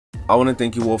I want to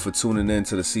thank you all for tuning in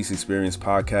to the Sease Experience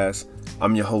podcast.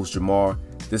 I'm your host, Jamar.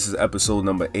 This is episode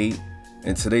number 8,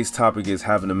 and today's topic is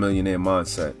having a millionaire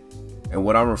mindset. And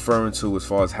what I'm referring to as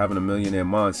far as having a millionaire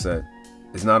mindset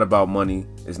is not about money,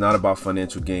 it's not about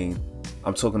financial gain.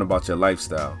 I'm talking about your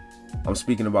lifestyle. I'm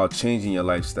speaking about changing your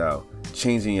lifestyle,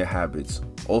 changing your habits,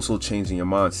 also changing your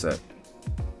mindset.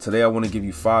 Today I want to give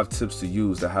you 5 tips to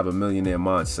use to have a millionaire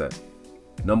mindset.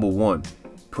 Number 1,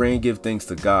 pray and give thanks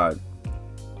to God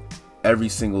every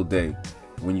single day.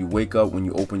 When you wake up, when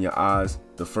you open your eyes,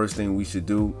 the first thing we should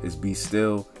do is be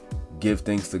still, give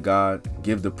thanks to God,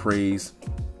 give the praise.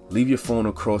 Leave your phone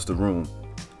across the room.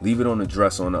 Leave it on the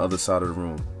dresser on the other side of the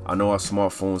room. I know our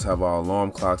smartphones have our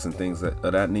alarm clocks and things of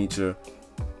that nature,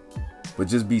 but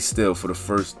just be still for the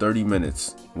first 30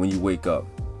 minutes when you wake up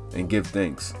and give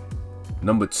thanks.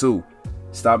 Number 2,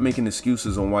 stop making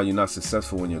excuses on why you're not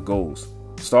successful in your goals.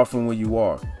 Start from where you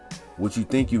are. What you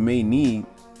think you may need,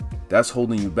 that's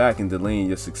holding you back and delaying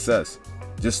your success.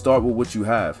 Just start with what you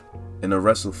have, and the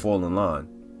rest will fall in line.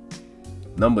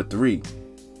 Number 3,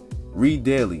 read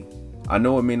daily. I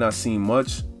know it may not seem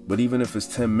much, but even if it's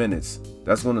 10 minutes,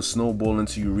 that's going to snowball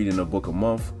into you reading a book a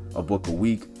month, a book a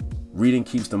week. Reading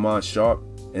keeps the mind sharp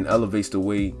and elevates the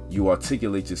way you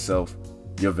articulate yourself,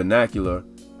 your vernacular,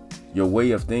 your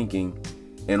way of thinking,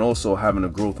 and also having a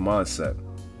growth mindset.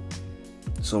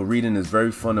 So reading is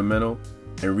very fundamental,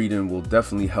 and reading will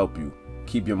definitely help you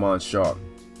keep your mind sharp.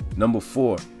 Number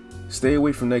 4, stay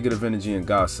away from negative energy and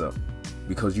gossip,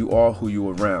 because you are who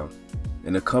you're around.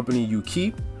 And the company you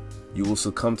keep, you will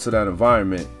succumb to that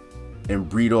environment and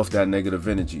breed off that negative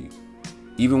energy.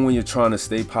 Even when you're trying to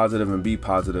stay positive and be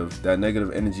positive, that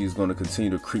negative energy is going to continue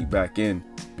to creep back in,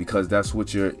 because that's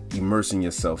what you're immersing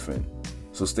yourself in.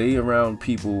 So stay around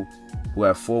people who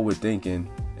have forward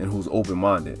thinking and who's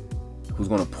open-minded, who's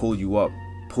going to pull you up,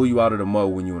 pull you out of the mud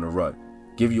when you're in a rut,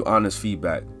 give you honest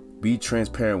feedback, be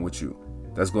transparent with you.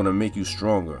 That's going to make you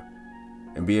stronger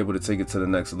and be able to take it to the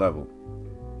next level.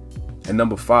 And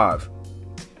number 5,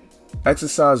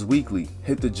 exercise weekly.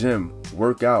 Hit the gym,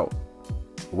 work out,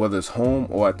 whether it's home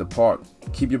or at the park.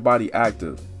 Keep your body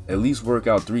active. At least work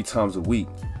out 3 times a week.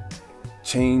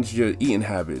 Change your eating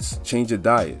habits, change your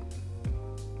diet.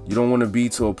 You don't want to be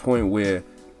to a point where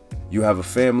you have a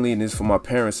family, and this is for my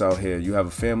parents out here. You have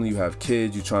a family, you have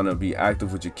kids, you're trying to be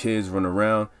active with your kids, run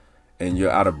around, and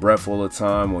you're out of breath all the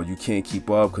time, or you can't keep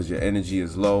up because your energy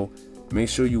is low. Make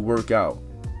sure you work out.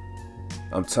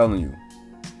 I'm telling you,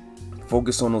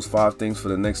 focus on those 5 things for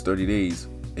the next 30 days,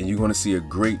 and you're going to see a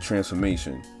great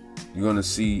transformation. You're going to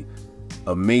see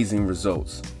amazing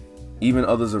results. Even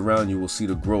others around you will see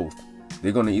the growth.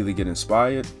 They're going to either get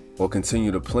inspired or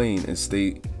continue to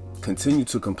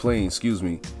complain,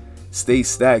 stay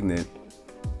stagnant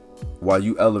while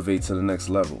you elevate to the next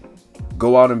level.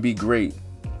 Go out and be great.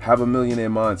 Have a millionaire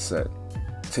mindset.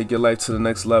 Take your life to the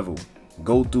next level.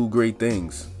 Go through great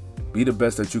things. Be the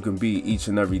best that you can be each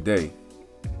and every day.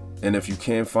 And if you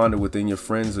can't find it within your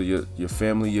friends or your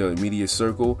family, your immediate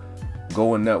circle,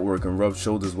 go and network and rub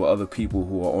shoulders with other people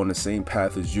who are on the same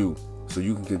path as you, so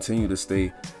you can continue to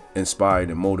stay inspired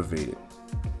and motivated.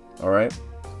 All right?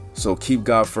 So keep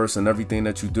God first in everything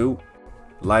that you do.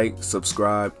 Like,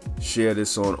 subscribe, share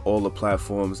this on all the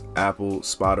platforms: Apple,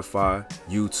 Spotify,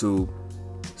 YouTube.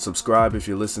 Subscribe if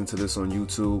you're listening to this on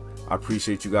YouTube. I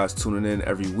appreciate you guys tuning in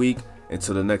every week.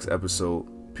 Until the next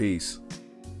episode, peace.